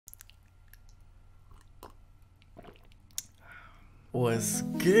What's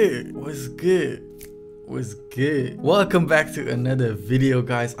good? What's good? What's good? Welcome back to another video,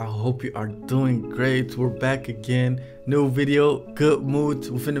 guys. I hope you are doing great. We're back again. New video, good mood.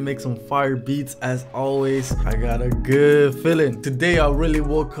 We're finna make some fire beats as always. I got a good feeling. Today I really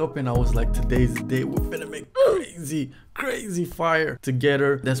woke up and I was like, today's the day. We're finna make crazy fire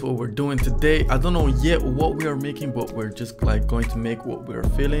together. That's what we're doing today. I don't know yet what we are making, but we're just like going to make what we're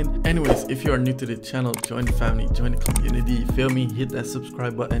feeling. Anyways, if you are new to the channel, join the family, join the community, you feel me? Hit that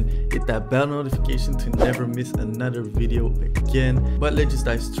subscribe button, hit that bell notification to never miss another video again. But let's just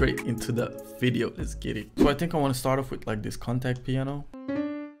dive straight into the video. Let's get it. So I think I want to start off with like this contact piano.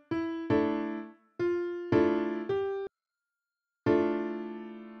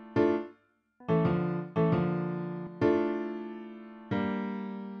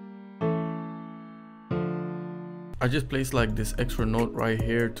 I just placed like this extra note right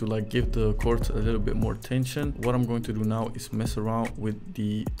here to like give the chords a little bit more tension. What I'm going to do now is mess around with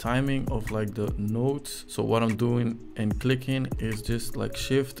the timing of like the notes. So what I'm doing and clicking is just like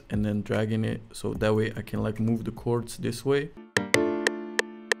shift and then dragging it, so that way I can like move the chords this way.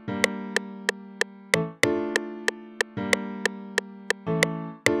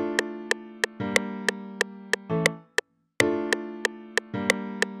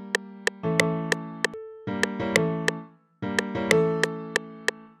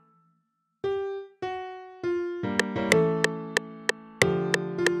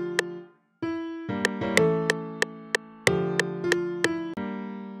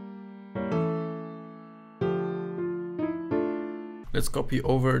 Let's copy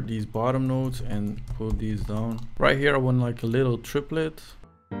over these bottom notes and pull these down. Right here I want like a little triplet.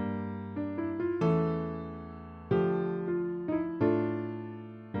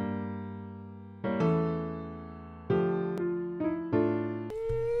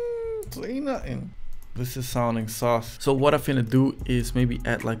 Ain't nothing. This is sounding sauce. So what I'm finna do is maybe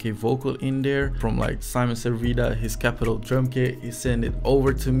add like a vocal in there from like Simon Servida, his Capital drum kit. He sent it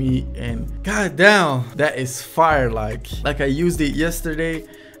over to me and goddamn, that is fire. Like I used it yesterday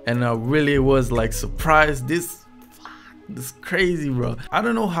and I really was like surprised. This crazy, bro. I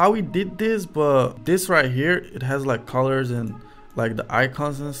don't know how he did this, but this right here, it has like colors and like the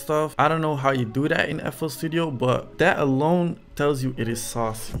icons and stuff. I don't know how you do that in FL Studio, but that alone tells you it is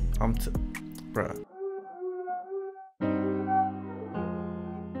saucy. Bruh.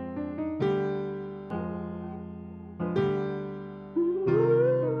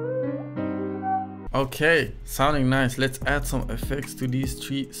 Okay, sounding nice. Let's add some effects to these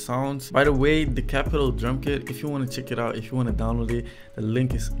three sounds. By the way, the Capital drum kit, if you want to check it out, if you want to download it, the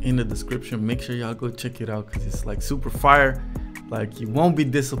link is in the description. Make sure y'all go check it out because it's like super fire. Like, you won't be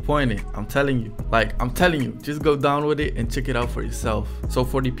disappointed. I'm telling you, just go download it and check it out for yourself. So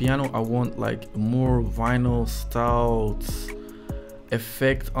for the piano, I want like more vinyl style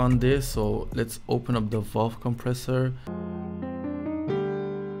effect on this. So let's open up the valve compressor.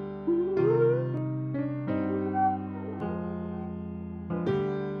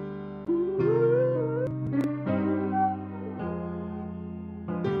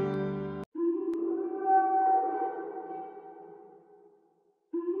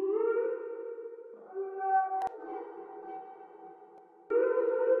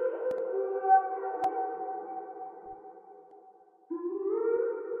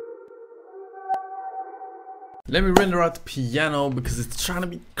 Let me render out the piano because it's trying to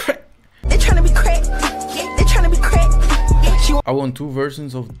be crack. They're trying to be crack. They're trying to be crack. I want two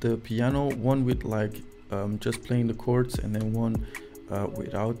versions of the piano, one with like just playing the chords and then one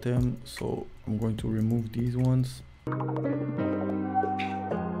without them. So I'm going to remove these ones.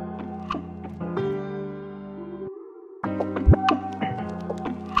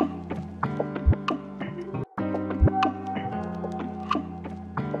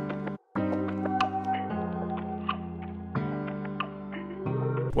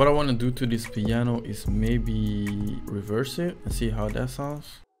 What I want to do to this piano is maybe reverse it and see how that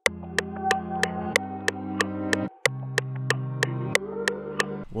sounds.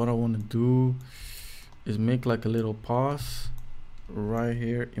 What I want to do is make like a little pause right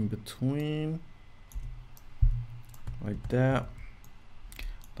here in between, like that,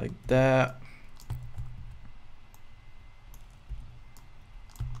 like that.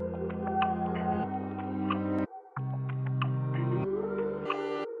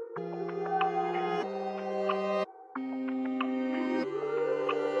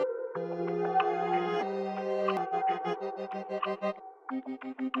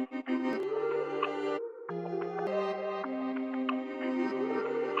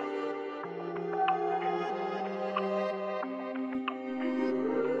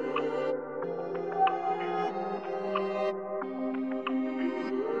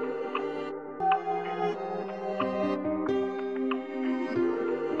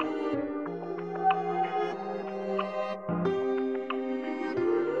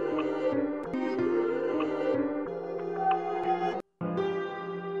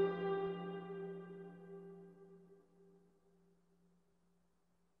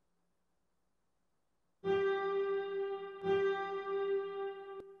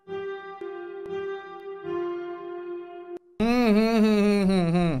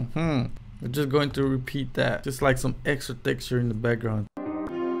 We're just going to repeat that, just like some extra texture in the background.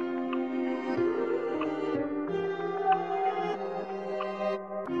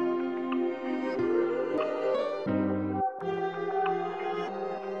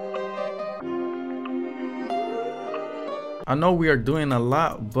 I know we are doing a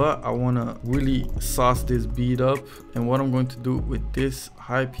lot, but I want to really sauce this beat up. And what I'm going to do with this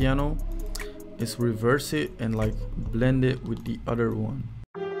high piano is reverse it and like blend it with the other one.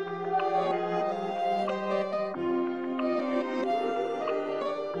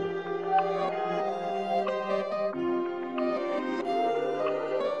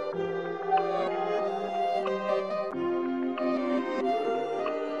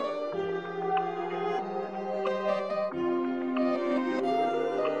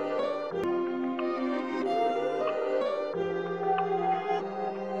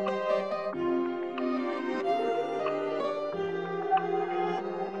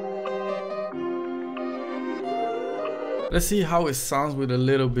 Let's see how it sounds with a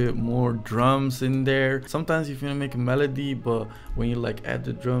little bit more drums in there. Sometimes you finna make a melody, but when you like add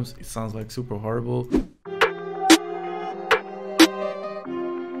the drums, it sounds like super horrible.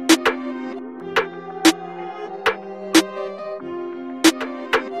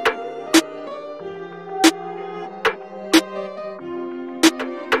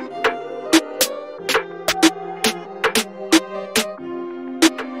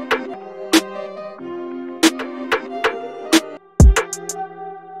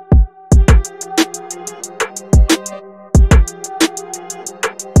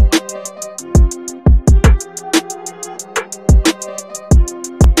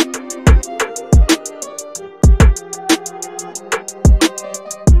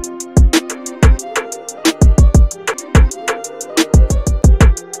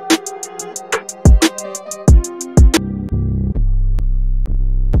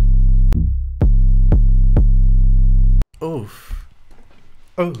 Oof.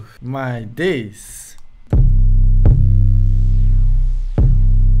 Oh my days.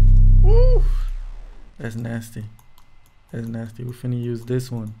 Oof. That's nasty. That's nasty. We're finna use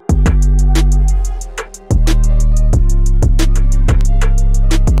this one.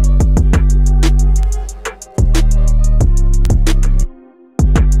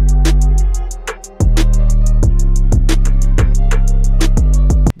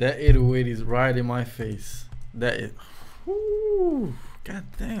 That 808 is right in my face. That is. Ooh, god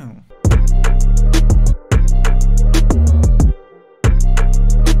damn.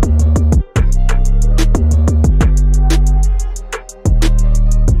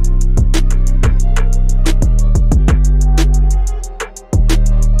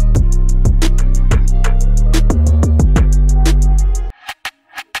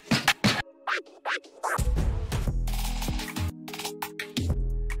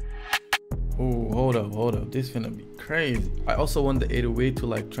 Oh, hold up. This finna be crazy. I also want the 808 to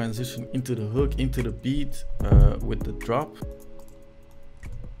like transition into the hook, into the beat with the drop.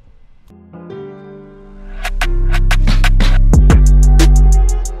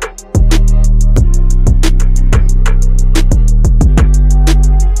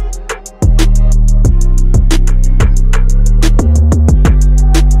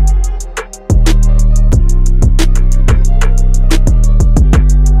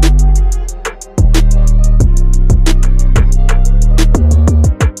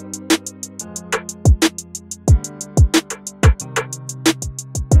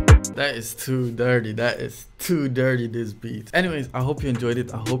 That is too dirty. That is too dirty, this beat. Anyways, I hope you enjoyed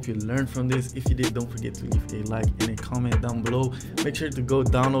it. I hope you learned from this. If you did, don't forget to leave a like and a comment down below. Make sure to go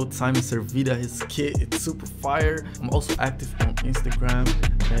download Simon Servida, his kit. It's super fire. I'm also active on Instagram.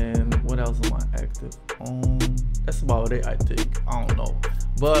 And what else am I active on? That's about it, I think. I don't know.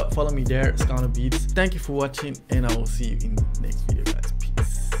 But follow me there, Scana Beats. Thank you for watching, and I will see you in the next video, guys.